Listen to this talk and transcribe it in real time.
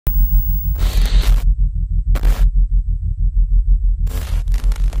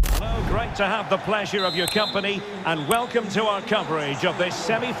to have the pleasure of your company, and welcome to our coverage of this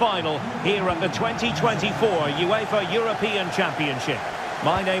semi-final here at the 2024 UEFA European Championship.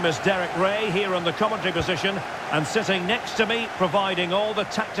 My name is Derek Ray, here on the commentary position, and sitting next to me, providing all the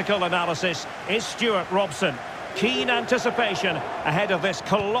tactical analysis, is Stuart Robson. Keen anticipation ahead of this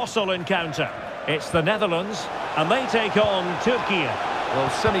colossal encounter. It's the Netherlands, and they take on Turkiye. Well,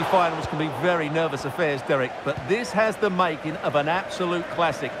 semi-finals can be very nervous affairs, Derek, but this has the making of an absolute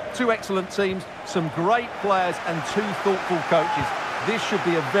classic. Two excellent teams, some great players and two thoughtful coaches. This should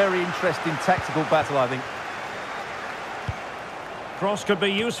be a very interesting tactical battle, I think. Cross could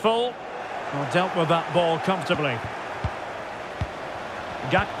be useful. Well, dealt with that ball comfortably.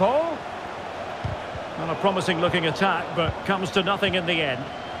 Gakpo. Not a promising looking attack, but comes to nothing in the end.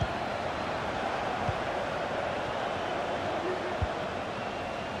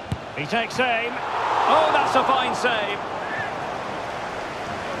 He takes aim. Oh, that's a fine save.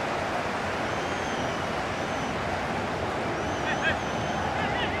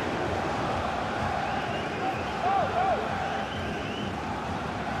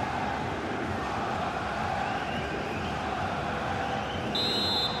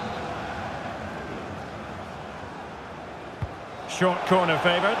 Short corner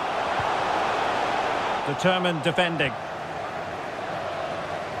favoured. Determined defending.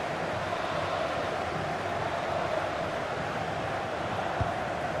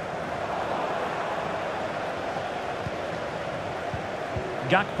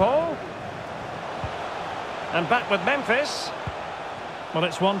 Gakpo. And back with Memphis. Well,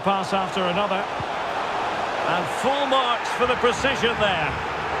 it's one pass after another. And full marks for the precision there.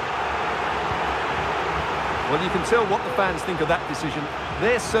 Well, you can tell what the fans think of that decision.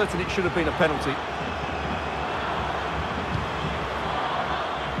 They're certain it should have been a penalty.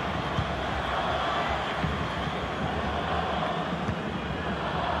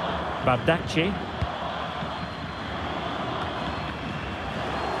 Bardacci.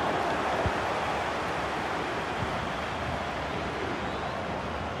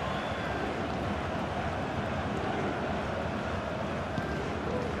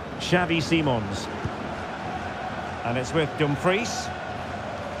 Xavi Simons. And it's with Dumfries.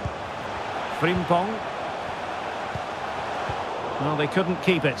 Frimpong. No, they couldn't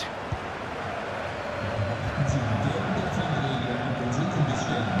keep it.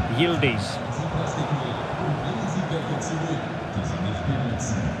 Yildiz.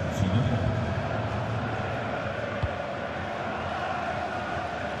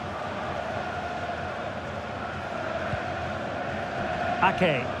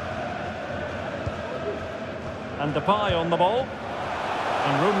 Ake. And Depay on the ball.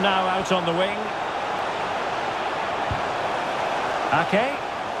 And room now out on the wing. Ake.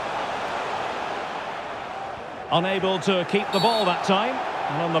 Unable to keep the ball that time.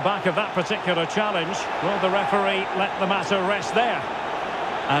 And on the back of that particular challenge, will the referee let the matter rest there?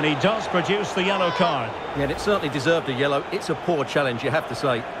 And he does produce the yellow card. Yeah, and it certainly deserved a yellow. It's a poor challenge, you have to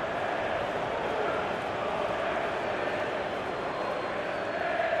say.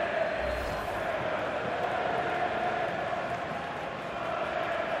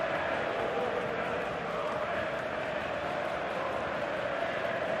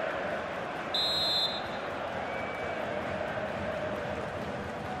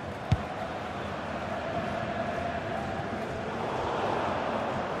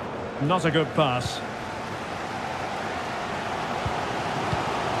 Not a good pass.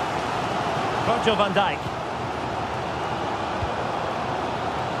 Virgil van Dijk.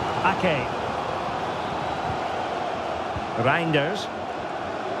 Ake. Reinders.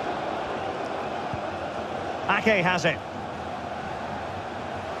 Ake has it.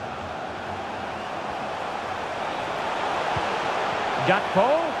 Gakpo.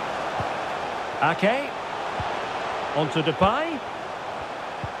 Ake. Onto Depay.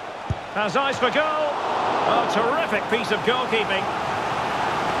 Has eyes for goal. Oh, terrific piece of goalkeeping.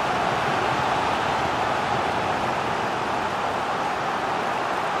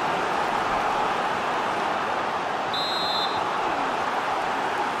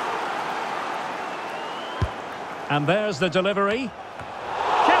 And there's the delivery.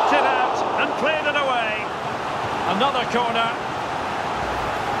 Kept it out and cleared it away. Another corner.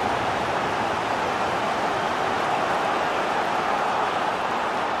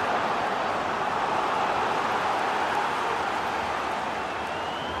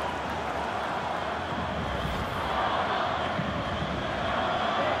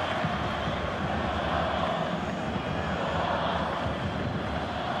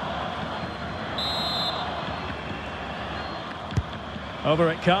 Over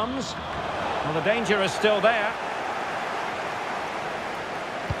it comes. Well, the danger is still there.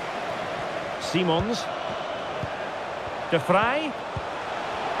 Simons. De Vrij.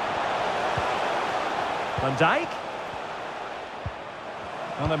 Van Dijk.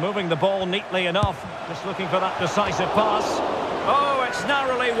 And they're moving the ball neatly enough. Just looking for that decisive pass. Oh, it's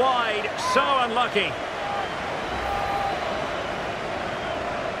narrowly wide. So unlucky.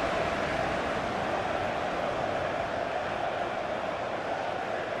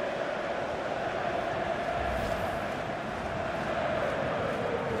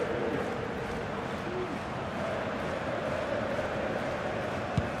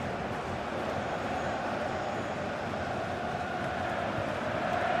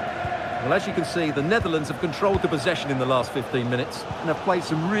 Well, as you can see, the Netherlands have controlled the possession in the last 15 minutes and have played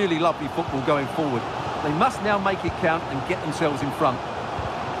some really lovely football going forward. They must now make it count and get themselves in front.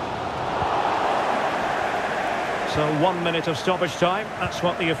 So 1 minute of stoppage time. That's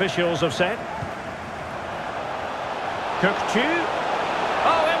what the officials have said. Cook-Chu.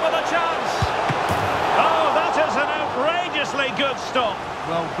 Oh, in with a chance. Oh, that is an outrageously good stop.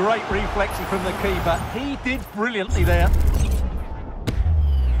 Well, great reflexes from the keeper. He did brilliantly there.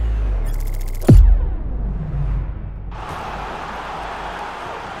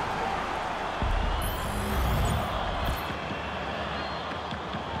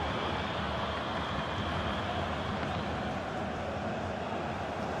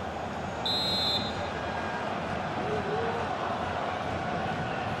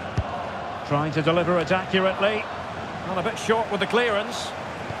 Trying to deliver it accurately. And a bit short with the clearance.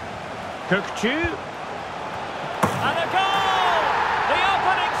 Cook-Chu. And a goal! The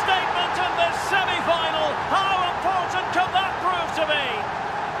opening statement in this semi-final. How important could that prove to be?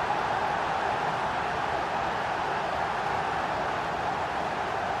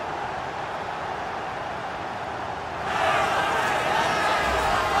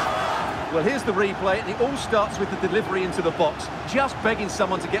 Well, here's the replay, and it all starts with the delivery into the box, just begging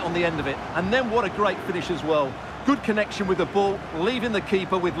someone to get on the end of it. And then what a great finish as well. Good connection with the ball, leaving the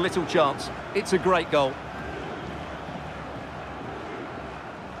keeper with little chance. It's a great goal.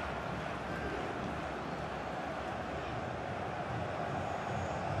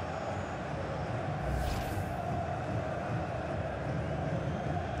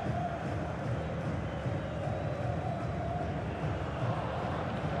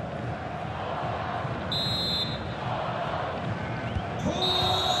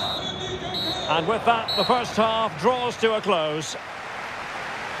 And with that, the first half draws to a close.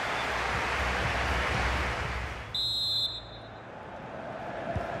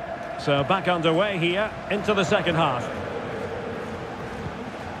 So back underway here into the second half.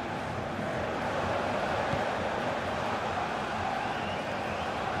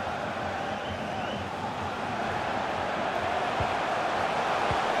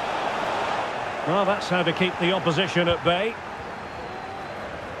 Well, that's how to keep the opposition at bay.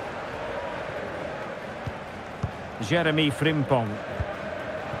 Jeremy Frimpong.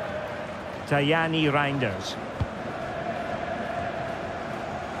 Tajani Reinders.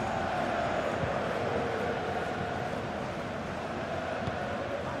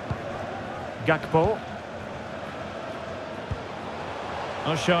 Gakpo.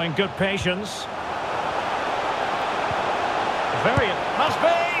 Oh, showing good patience. Variant must be.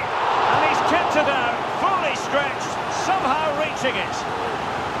 And he's kept it out. Fully stretched. Somehow reaching it.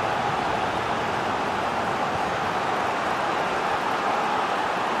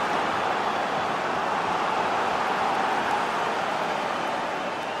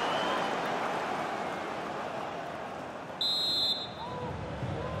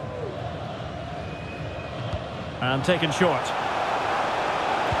 And taken short.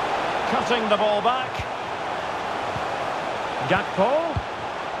 Cutting the ball back. Gakpo.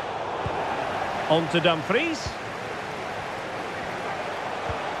 On to Dumfries.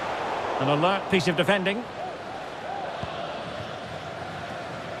 An alert piece of defending.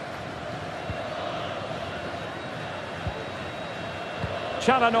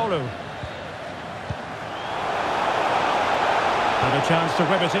 Çalhanoğlu. And a chance to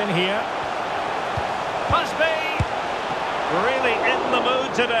whip it in here. Must be. Really in the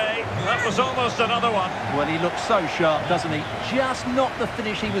mood today. That was almost another one. Well, he looks so sharp, doesn't he? Just not the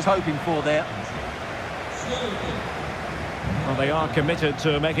finish he was hoping for there. Well, they are committed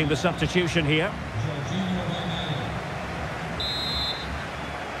to making the substitution here.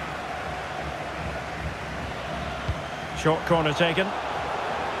 Short corner taken.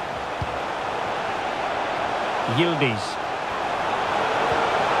 Yildiz.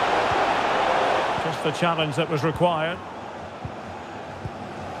 Just the challenge that was required.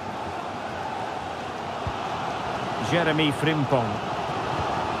 Jeremy Frimpong.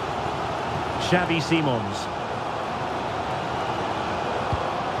 Xavi Simons.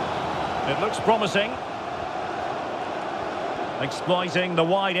 It looks promising. Exploiting the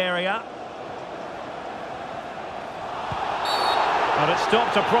wide area. But it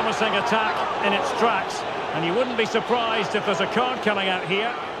stopped a promising attack in its tracks. And you wouldn't be surprised if there's a card coming out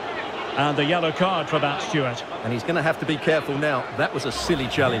here. And the yellow card for that, Stuart. And he's going to have to be careful now. That was a silly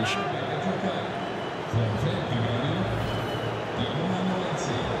challenge.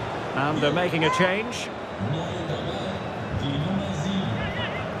 And they're making a change.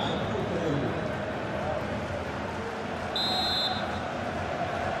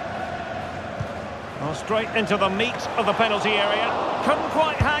 Well, straight into the meat of the penalty area. Couldn't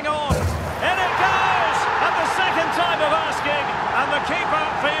quite hang on. In it goes! At the second time of asking. And the keeper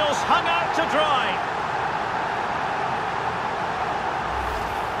feels hung out to dry.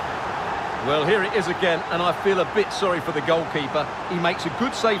 Well, here it is again, and I feel a bit sorry for the goalkeeper. He makes a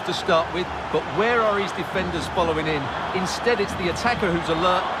good save to start with, but where are his defenders following in? Instead, it's the attacker who's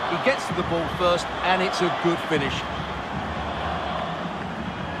alert. He gets to the ball first, and it's a good finish.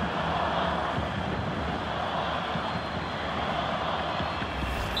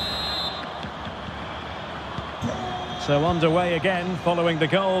 So underway again, following the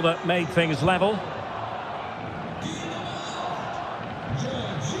goal that made things level.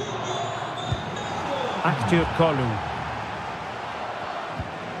 NEDTUR Kolu.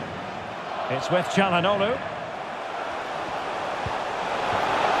 It's with Çalhanoğlu.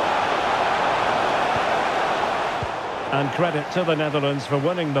 And credit to the Netherlands for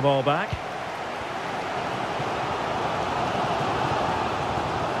winning the ball back.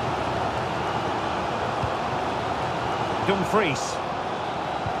 Dumfries.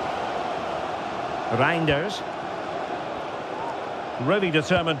 Reinders. Really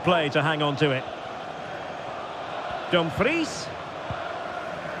determined play to hang on to it. Dumfries.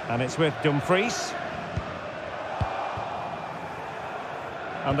 And it's with Dumfries.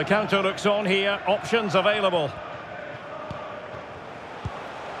 And the counter looks on here. Options available.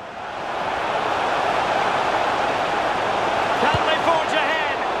 Can they forge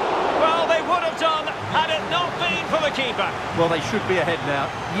ahead? Well, they would have done had it not been for the keeper. Well, they should be ahead now.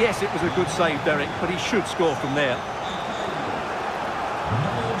 Yes, it was a good save, Derek, but he should score from there.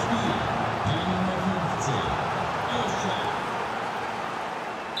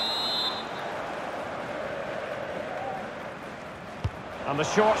 And the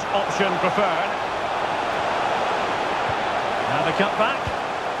short option preferred. Now the cut back.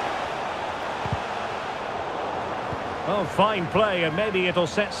 Oh, fine play, and maybe it'll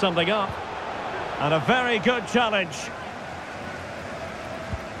set something up. And a very good challenge.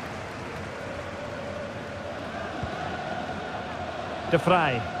 De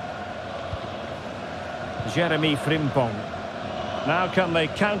Vrij. Jeremy Frimpong. Now can they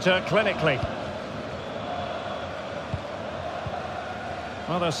counter clinically?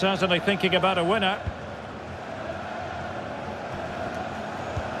 Well, they're certainly thinking about a winner.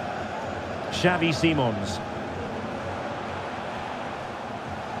 Xavi Simons.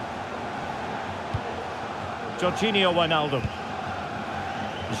 Jorginho Wijnaldum.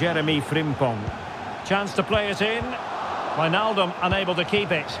 Jeremy Frimpong. Chance to play it in. Wijnaldum unable to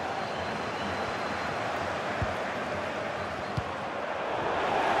keep it.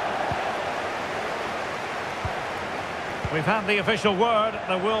 We've had the official word.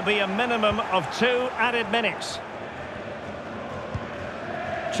 There will be a minimum of 2 added minutes.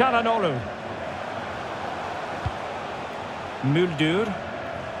 Çalhanoğlu. Muldur.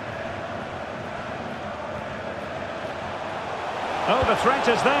 Oh, the threat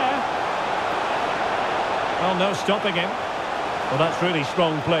is there. Well, no stopping him. Well, that's really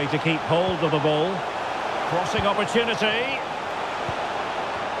strong play to keep hold of the ball. Crossing opportunity.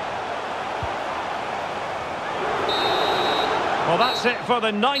 Well, that's it for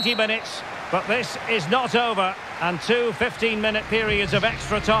the 90 minutes, but this is not over, and 2 15-minute periods of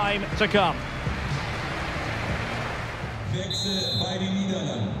extra time to come.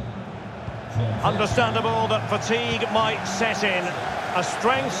 Understandable that fatigue might set in. A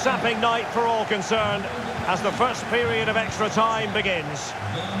strength-sapping night for all concerned as the first period of extra time begins.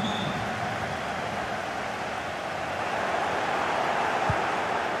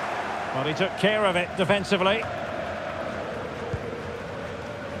 Well, he took care of it defensively.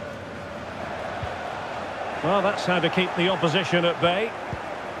 Well, that's how to keep the opposition at bay.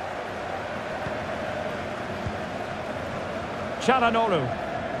 Çalhanoğlu.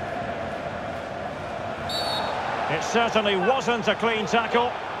 It certainly wasn't a clean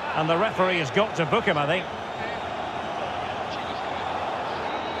tackle, and the referee has got to book him, I think.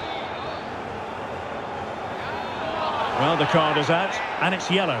 Well, the card is out, and it's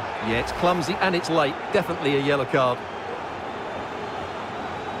yellow. Yeah, it's clumsy and it's late. Definitely a yellow card.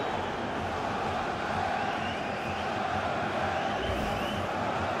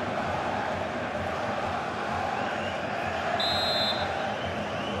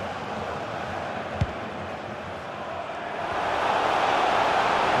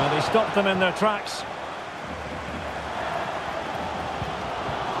 stopped them in their tracks.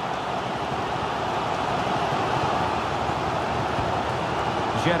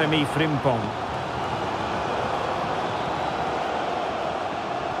 Jeremy Frimpong.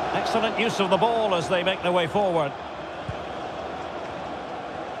 Excellent use of the ball as they make their way forward.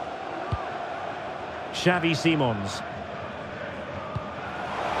 Xavi Simons.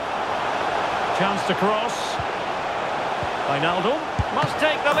 Chance to cross. Wijnaldum must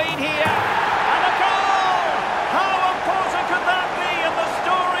take the lead here. And a goal! How important could that be in the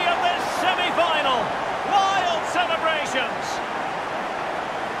story of this semi-final? Wild celebrations!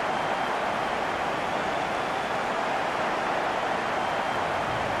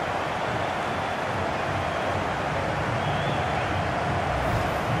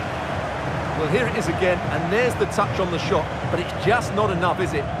 Well, here it is again, and there's the touch on the shot, but it's just not enough,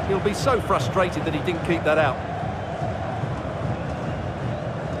 is it? He'll be so frustrated that he didn't keep that out.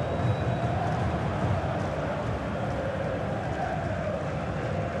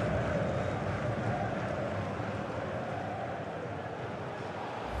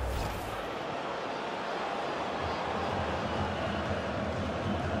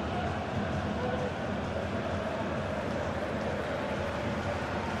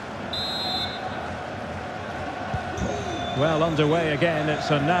 Well, underway again. It's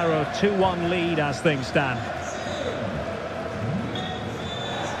a narrow 2-1 lead as things stand.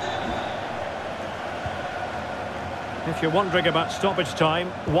 If you're wondering about stoppage time,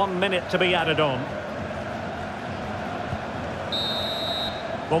 1 minute to be added on.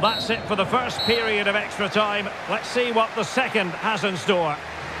 Well, that's it for the first period of extra time. Let's see what the second has in store.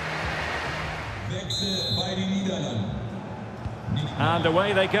 And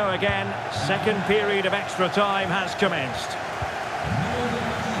away they go again. Second period of extra time has commenced.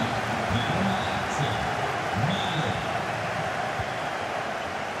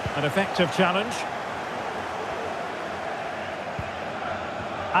 An effective challenge.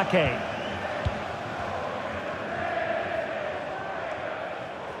 Ake.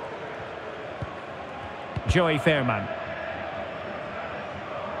 Joey Fairman.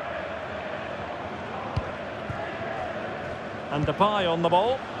 And Depay on the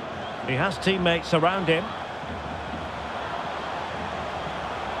ball. He has teammates around him.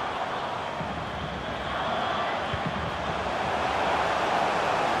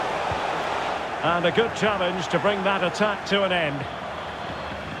 And a good challenge to bring that attack to an end.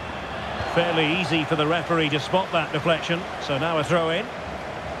 Fairly easy for the referee to spot that deflection. So now a throw in.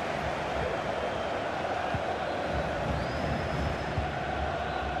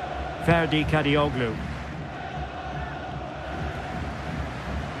 Ferdi Kadioglu.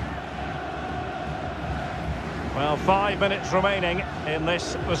 Well, 5 minutes remaining in the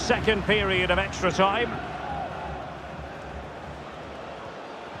second period of extra time.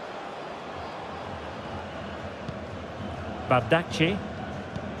 Bardakci.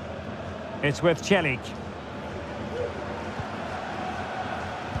 It's with Celik.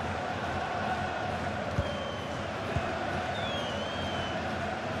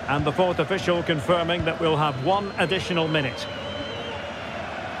 And the fourth official confirming that we'll have 1 additional minute.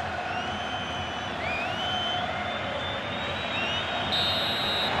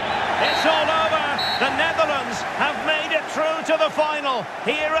 It's all over. The Netherlands have made it through to the final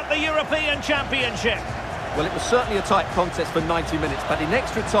here at the European Championship. Well, it was certainly a tight contest for 90 minutes, but in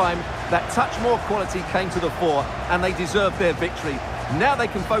extra time, that touch more quality came to the fore, and they deserved their victory. Now they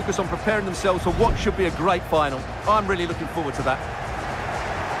can focus on preparing themselves for what should be a great final. I'm really looking forward to that.